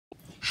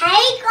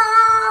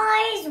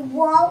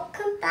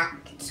Welcome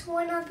back to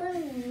another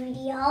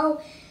video.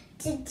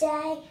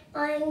 Today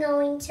I'm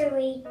going to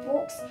read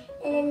books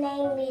and the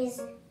name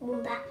is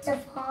Wombat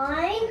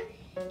Divine,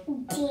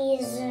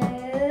 Dear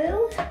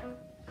Zoo,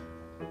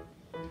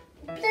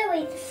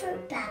 Bluey the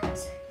Fruit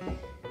Bat.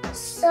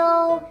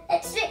 So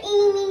let's do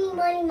eeny, meeny,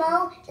 miny,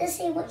 moe. Let's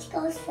see which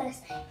goes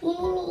first.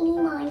 Eeny, meeny,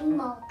 miny,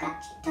 moe.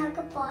 Catch it,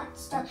 tiger, bite,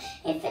 stone.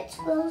 If it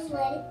squirrels,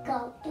 let it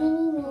go.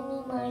 Eeny,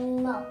 meeny, miny,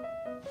 moe.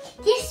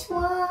 This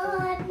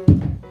one.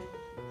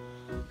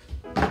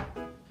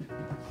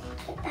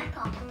 Get back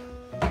up.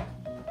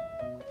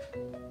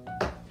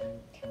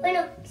 Wait,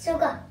 no, so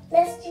go.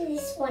 Let's do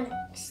this one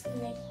next.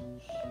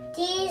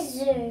 Dear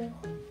Zoo.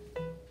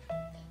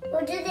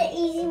 We'll do the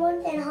easy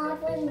one, then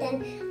hard one,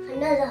 then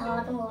another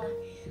hard one.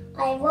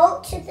 I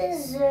wrote to the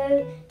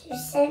zoo to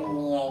send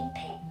me a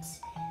pet.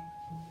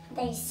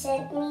 They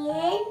sent me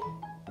an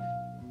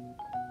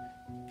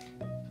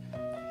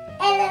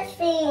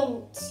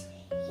elephant.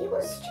 He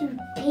was too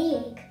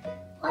big.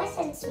 I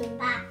sent him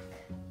back.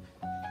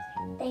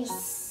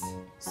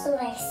 So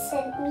they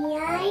sent me a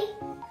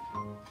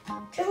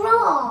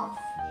giraffe.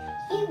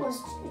 He was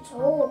too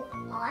tall.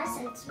 I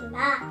sent him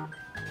back.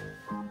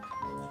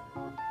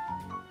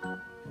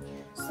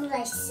 So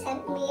they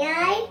sent me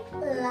a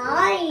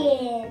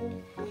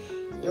lion.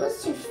 He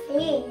was too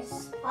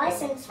fierce. I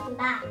sent him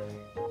back.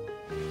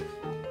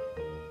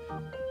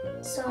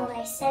 So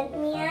they sent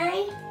me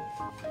a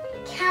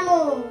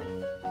camel.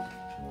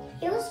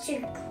 He was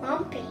too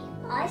grumpy.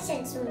 I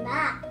sent him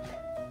back.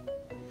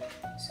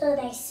 So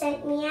they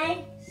sent me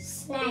a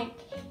snake.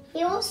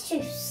 He was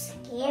too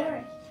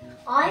scary.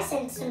 I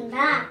sent him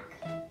back.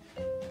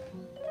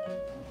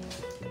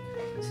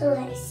 So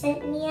they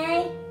sent me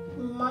a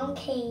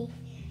monkey.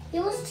 He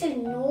was too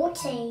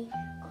naughty.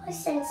 I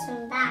sent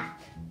him back.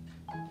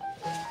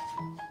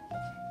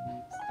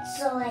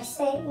 So they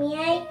sent me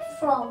a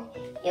frog.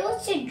 He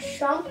was too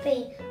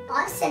jumpy.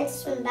 I sent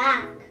him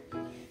back.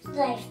 So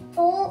they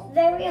fought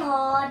very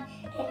hard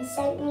and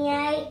sent me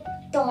a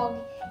dog.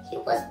 He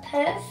was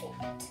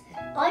perfect.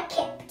 I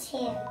kept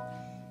him.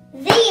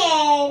 The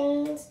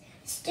end.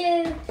 Let's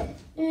do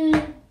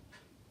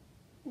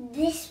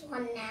this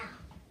one now.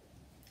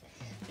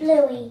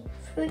 Bluey,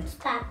 Fruit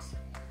Bat,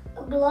 a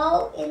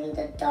glow in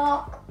the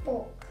dark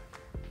book.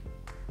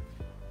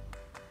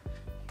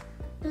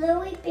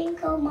 Bluey,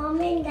 Bingo,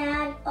 Mum and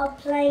Dad are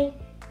playing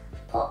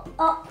Pop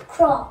Up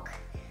Croc.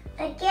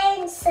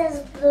 Again,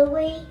 says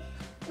Bluey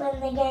when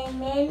the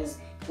game ends.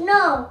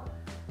 No,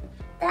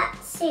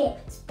 that's it.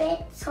 It's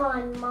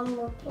bedtime, Mum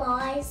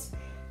replies.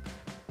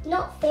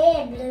 Not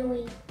fair,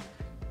 Bluey.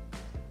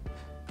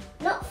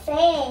 Not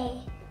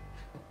fair.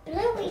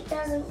 Bluey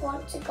doesn't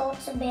want to go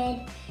to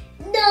bed.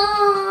 No!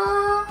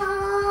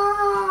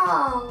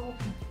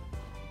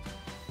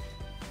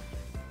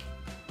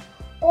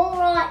 All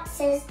right,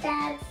 says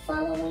Dad,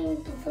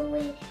 following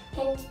Bluey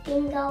and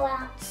Bingo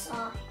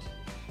outside.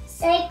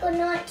 Say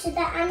goodnight to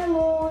the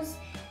animals.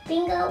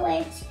 Bingo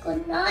waves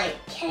goodnight,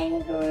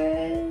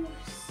 kangaroos.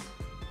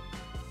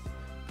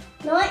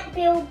 Night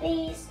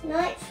bilbies,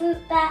 night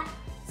fruit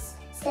bats,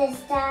 says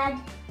Dad.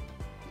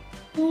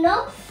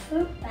 No,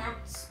 fruit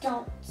bats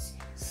don't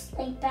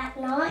sleep at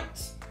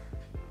night.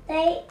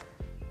 They're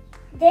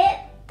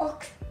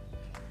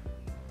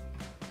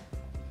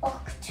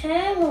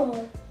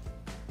nocturnal,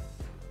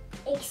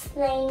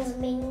 explains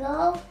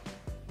Bingo.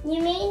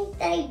 You mean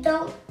they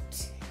don't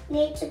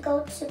need to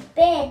go to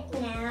bed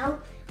now?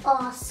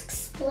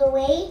 Asks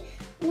Bluey.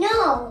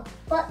 No,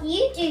 but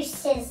you do,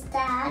 says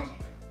Dad.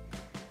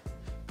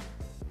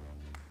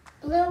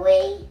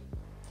 Bluey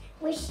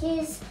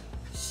wishes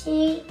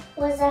she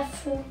was a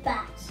fruit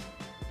bat.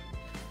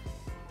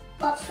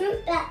 But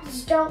fruit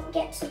bats don't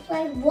get to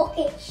play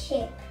rocket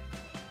ship.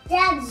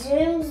 Dad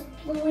zooms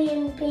Bluey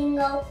and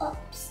Bingo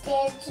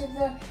upstairs to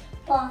the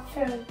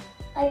bathroom.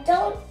 I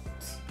don't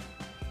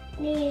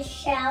need a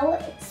shower,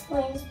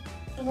 explains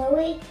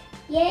Bluey.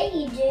 Yeah,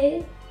 you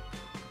do.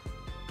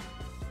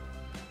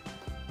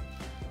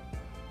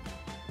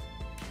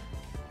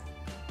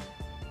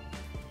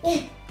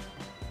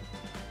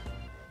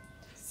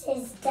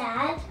 Says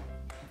Dad.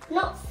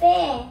 Not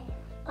fair.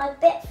 I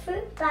bet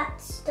fruit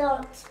bats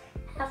don't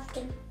have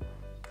to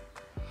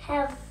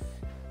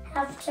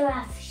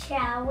have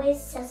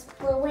showers, says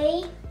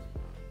Bluey.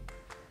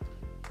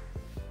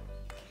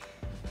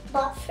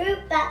 But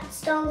fruit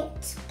bats don't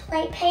get to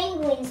play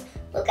penguins.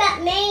 Look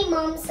at me,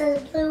 Mum,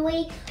 says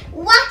Bluey.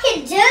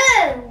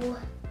 Wackadoo!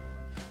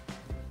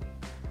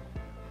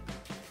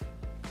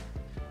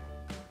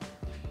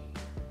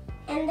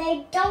 And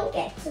they don't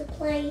get to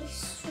play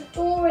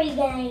story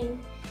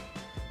game.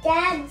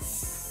 Dad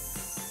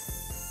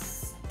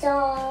starts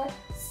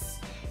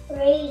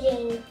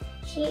reading.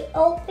 She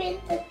opened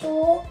the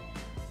door,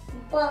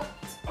 but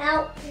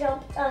out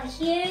jumped a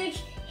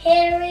huge,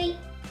 hairy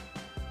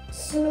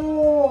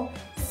snore.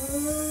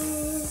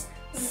 Zzz,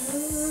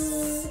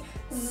 zzz,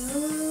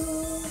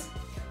 zzz.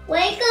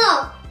 Wake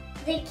up,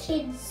 the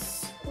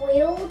kids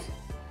squealed.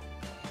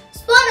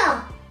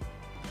 Spotter,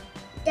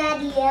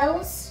 Daddy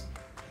yells.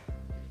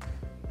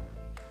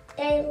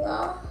 They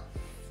laugh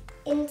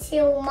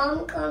until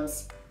Mum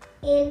comes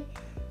in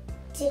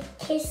to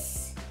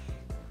kiss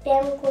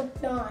them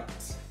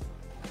goodnight.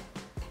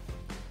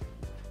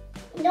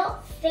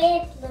 Not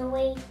fair,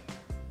 Bluey.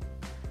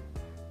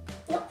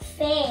 Not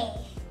fair.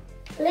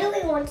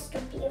 Bluey wants to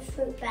be a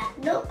fruit bat,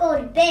 not go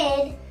to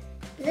bed.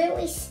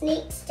 Bluey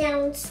sneaks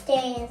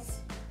downstairs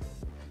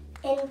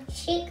and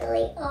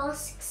cheekily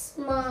asks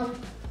Mum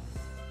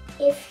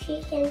if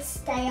she can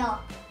stay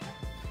up.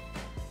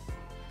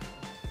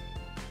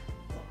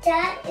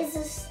 Dad is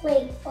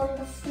asleep on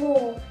the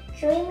floor,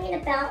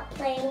 dreaming about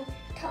playing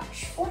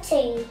touch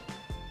footy.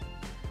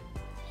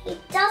 He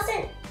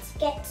doesn't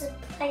get to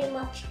play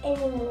much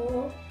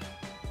anymore,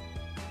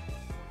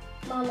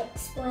 Mum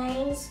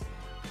explains.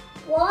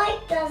 Why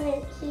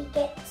doesn't he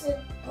get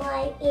to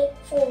play it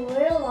for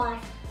real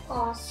life?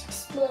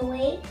 Asks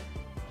Bluey.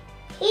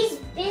 He's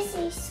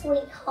busy,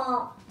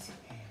 sweetheart,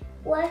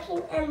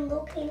 working and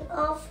looking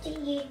after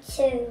you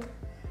too.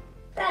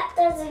 That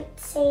doesn't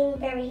seem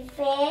very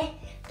fair.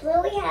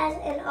 Bluey has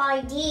an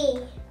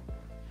idea.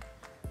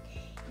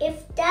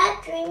 If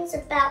Dad dreams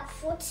about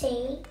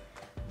footy,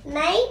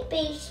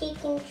 maybe she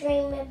can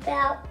dream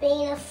about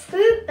being a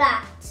fruit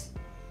bat.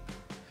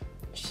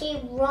 She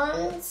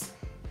runs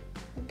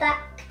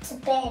back to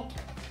bed.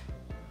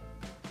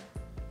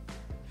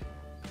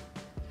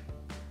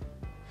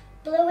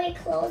 Bluey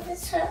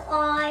closes her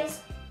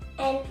eyes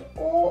and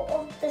all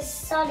of a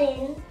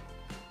sudden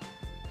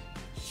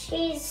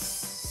she's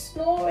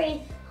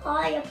snoring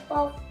high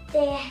above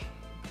their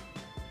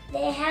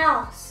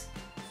house,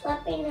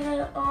 flapping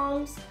her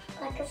arms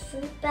like a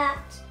fruit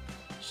bat.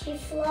 She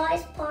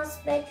flies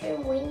past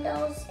bedroom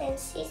windows and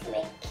sees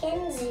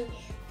Mackenzie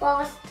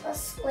fast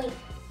asleep.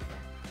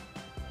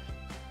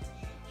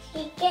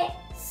 He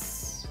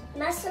gets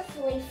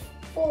massively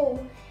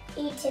full,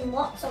 eating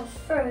lots of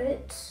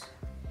fruit.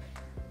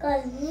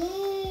 Goes,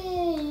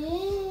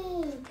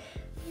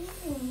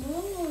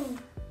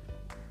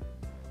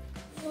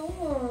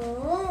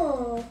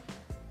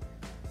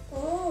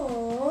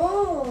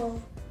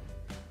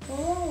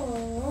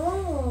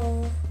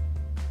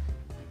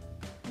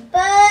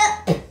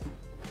 burp!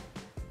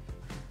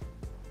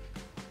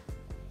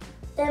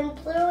 Then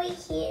Bluey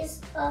hears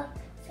a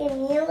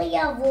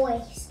familiar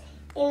voice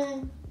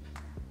in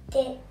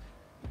the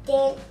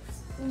dance,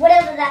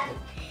 whatever that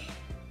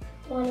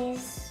one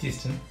is.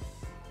 Distant.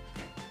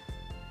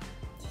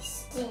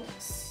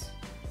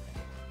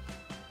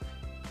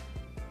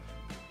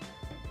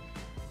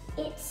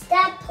 It's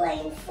Dad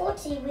playing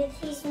footy with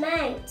his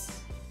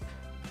mates.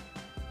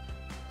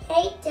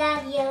 Hey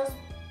Dad, yells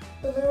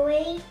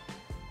Bluey.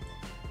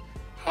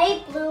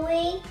 Hey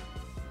Bluey.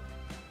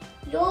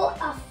 You're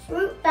a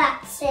fruit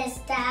bat, says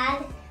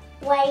Dad,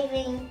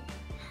 waving.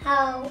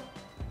 How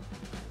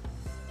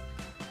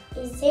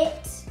is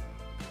it?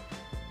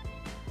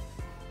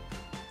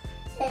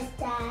 Says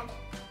Dad,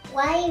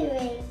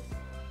 waving.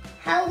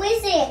 How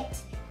is it?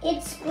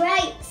 It's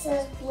great,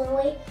 says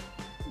Bluey.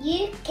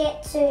 You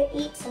get to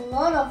eat a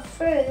lot of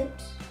fruit.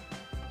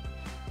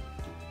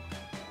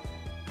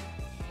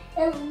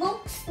 It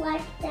looks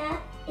like Dad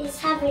is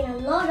having a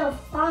lot of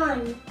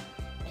fun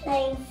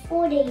playing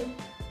footy.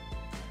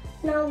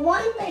 No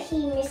wonder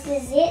he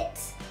misses it.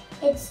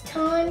 It's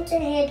time to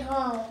head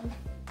home.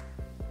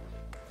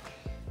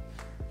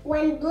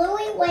 When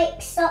Bluey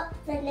wakes up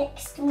the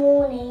next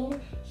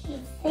morning, he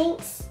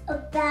thinks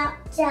about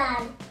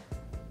Dad.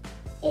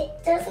 It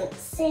doesn't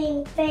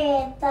seem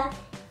fair that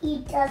he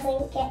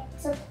doesn't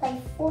get to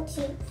play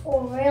footy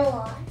for real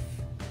life.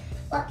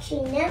 But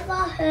she never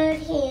heard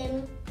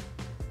him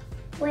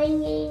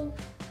whinge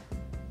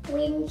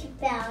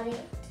about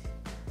it.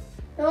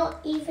 Not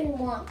even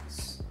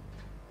once.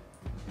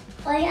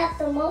 I had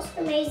the most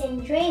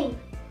amazing dream,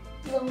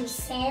 Bluey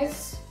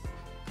says,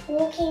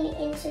 walking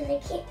into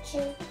the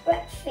kitchen for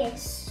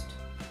breakfast.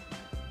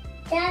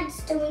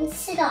 Dad's doing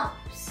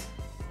sit-ups,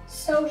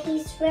 so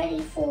he's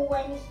ready for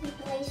when he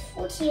plays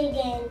footy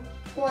again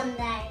one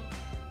day.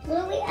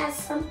 Bluey has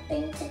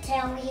something to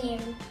tell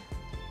him.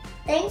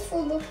 Thanks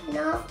for looking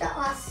after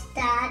us,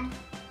 Dad,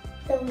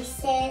 Bluey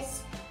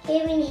says,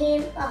 giving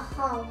him a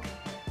hug.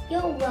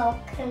 You're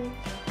welcome.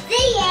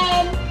 The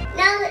end!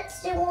 Now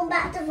let's do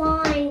Wombat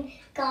Divine,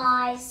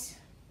 guys.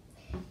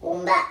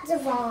 Wombat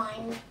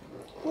Divine.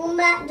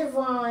 Wombat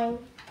Divine.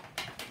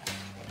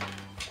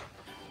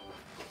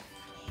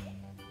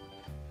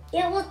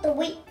 It was the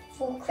week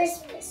before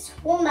Christmas.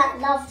 Wombat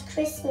loved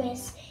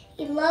Christmas.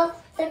 He loved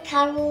the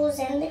carols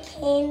and the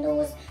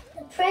candles,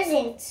 the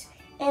presents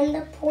and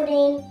the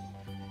pudding.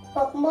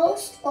 But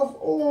most of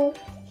all,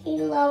 he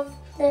loved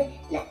the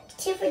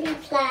nativity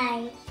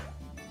play.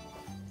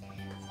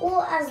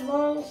 For as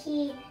long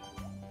he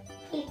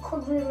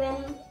could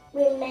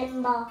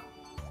remember.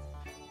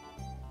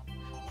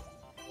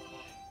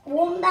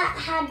 Wombat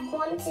had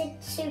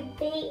wanted to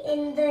be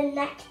in the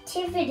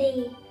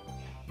nativity.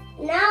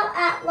 Now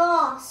at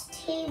last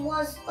he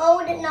was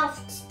old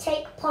enough to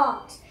take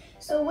part.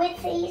 So with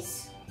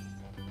his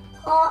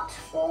heart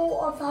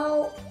full of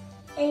hope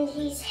and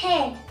his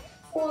head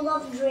full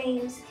of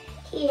dreams,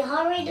 he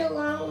hurried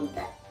along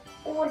the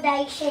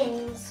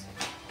auditions.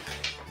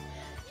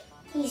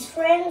 His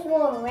friends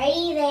were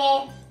already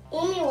there.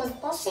 Amy was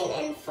bossing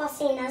and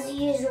fussing as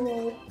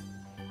usual.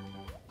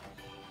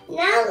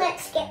 Now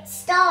let's get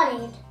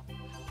started,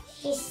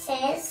 she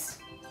says.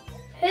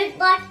 Who'd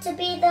like to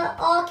be the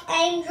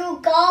Archangel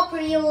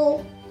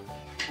Gabriel?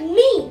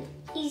 Me,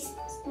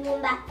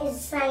 Wombat is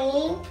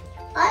saying.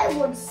 I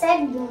would,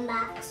 said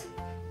Wombat.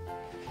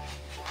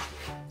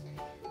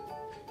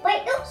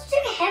 Wait, it was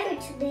too heavy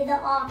to be the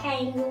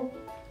Archangel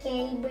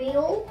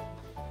Gabriel.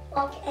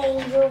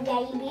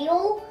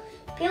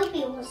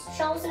 Bluey was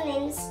chosen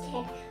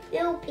instead.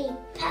 Bluey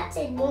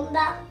patted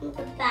Wombat on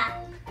the back.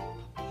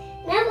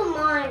 Never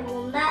mind,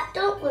 Wombat,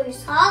 don't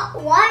lose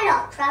heart. Why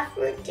not try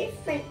for a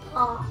different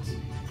part?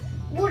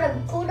 What a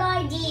good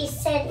idea,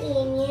 said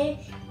Emu.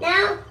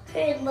 Now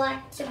who'd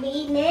like to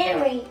be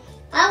Mary?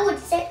 I would,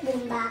 said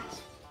Wombat.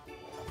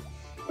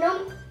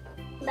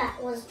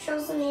 Wombat was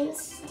chosen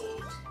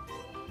instead.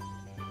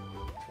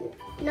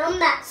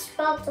 Wombat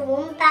stroked the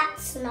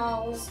Wombat's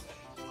nose.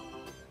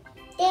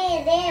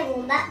 There,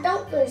 Wombat,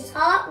 don't lose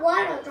heart.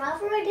 Why not try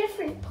for a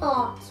different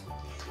part?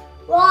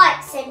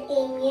 Right, said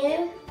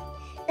Emu.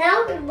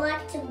 Now we'd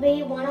like to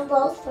be one of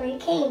those three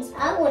kings.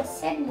 I would,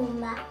 said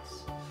Wombat.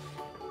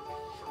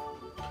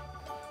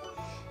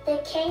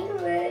 The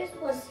kangaroo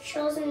was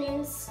chosen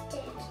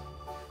instead.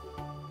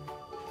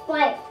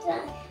 Wait,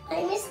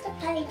 I missed the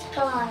page,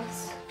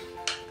 guys.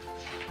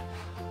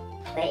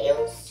 But it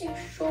was too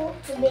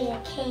short to be a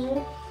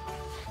king.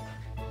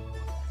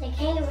 The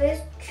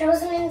kangaroos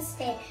chosen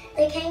instead.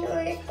 The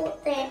kangaroos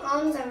put their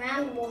arms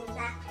around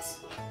Wombat.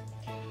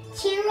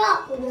 Cheer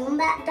up,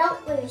 Wombat,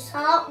 don't lose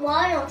heart.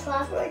 Why not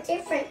try for a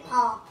different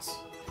part?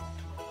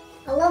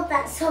 I love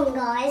that song,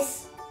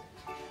 guys.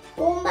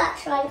 Wombat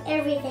tried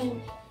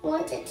everything. He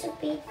wanted to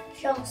be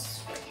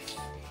Joseph.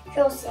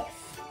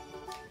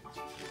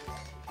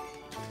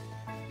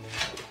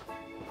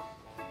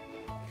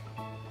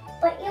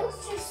 But he was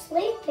too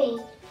sleepy.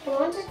 He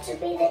wanted to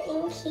be the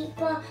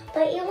innkeeper,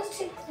 but he was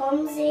too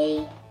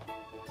clumsy.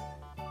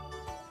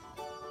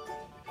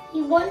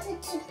 He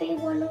wanted to be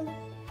one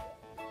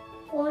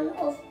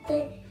of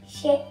the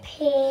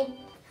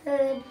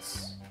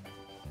shepherds,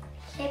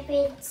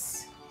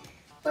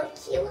 but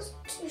he was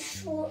too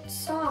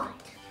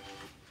short-sighted.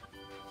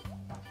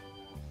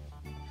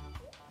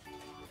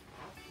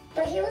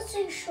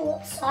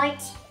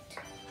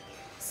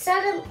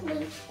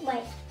 Suddenly,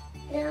 wait,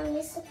 now I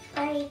miss a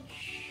page.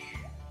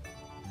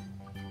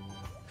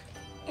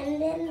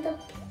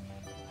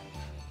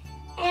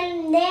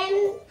 And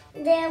then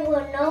there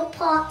were no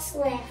parts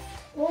left.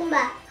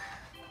 Wombat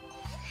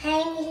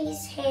hanged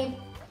his head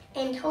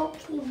and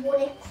hoped he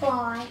wouldn't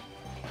cry.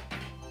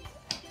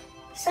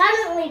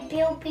 Suddenly,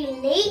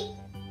 Bluey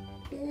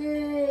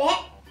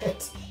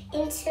leapt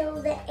into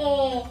the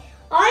air.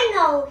 I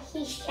know,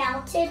 he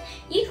shouted.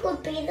 You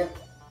could be the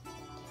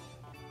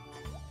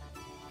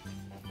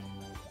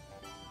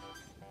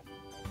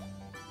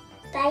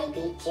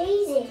baby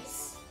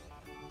Jesus.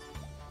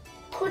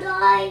 Could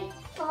I?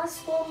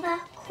 Asked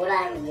Wombat. Could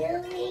I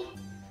really?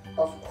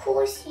 Of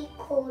course he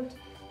could,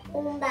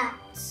 Wombat,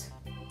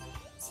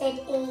 said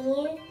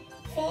Emu.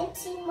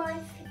 Fancy my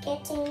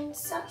forgetting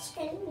such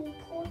an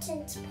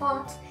important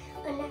part,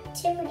 an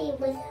activity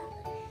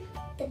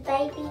without the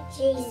baby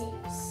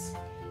Jesus.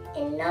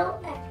 And no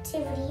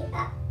activity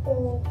at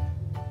all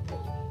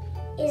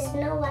is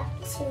no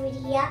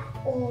activity at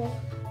all.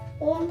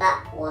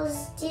 Wombat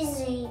was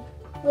dizzy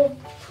with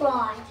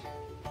pride.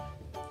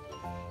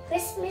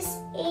 Christmas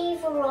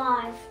Eve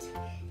arrived,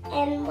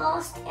 and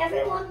whilst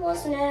everyone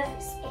was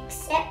nervous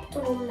except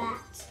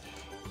Wombat,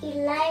 he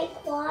lay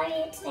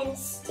quiet and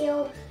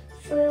still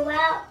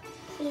throughout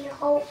the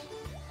whole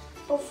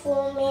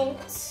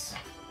performance.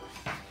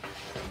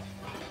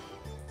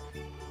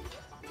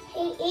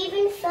 He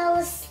even fell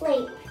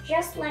asleep,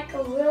 just like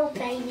a real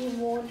baby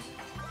would.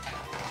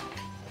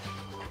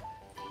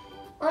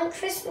 On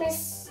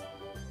Christmas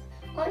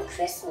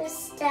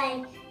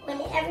Day,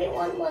 when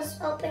everyone was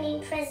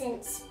opening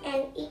presents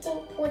and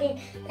eating pudding,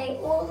 they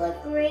all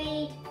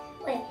agreed.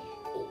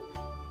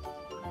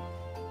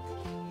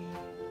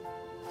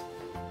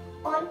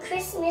 On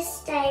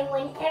Christmas Day,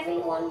 when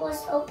everyone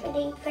was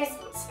opening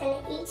presents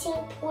and eating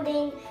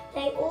pudding,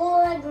 they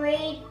all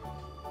agreed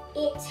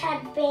it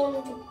had been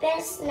the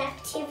best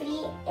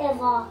activity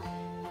ever.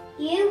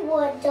 You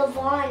were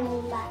divine,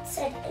 Wombat,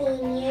 said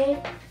Emu,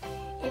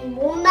 and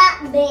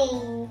Wombat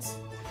beamed.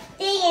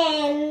 The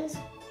end.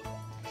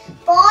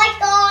 Bye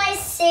guys,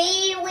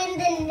 see you in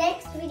the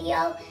next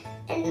video,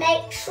 and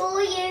make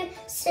sure you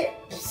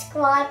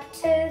subscribe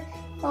to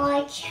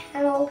my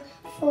channel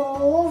for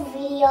more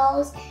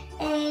videos,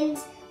 and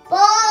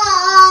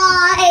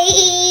bye!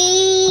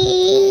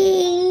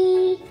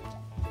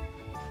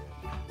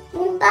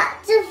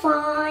 Wombat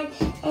Divine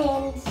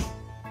and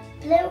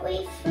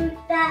Bluey Fruit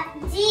Bat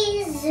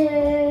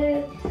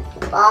Zoo.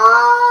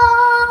 Bye!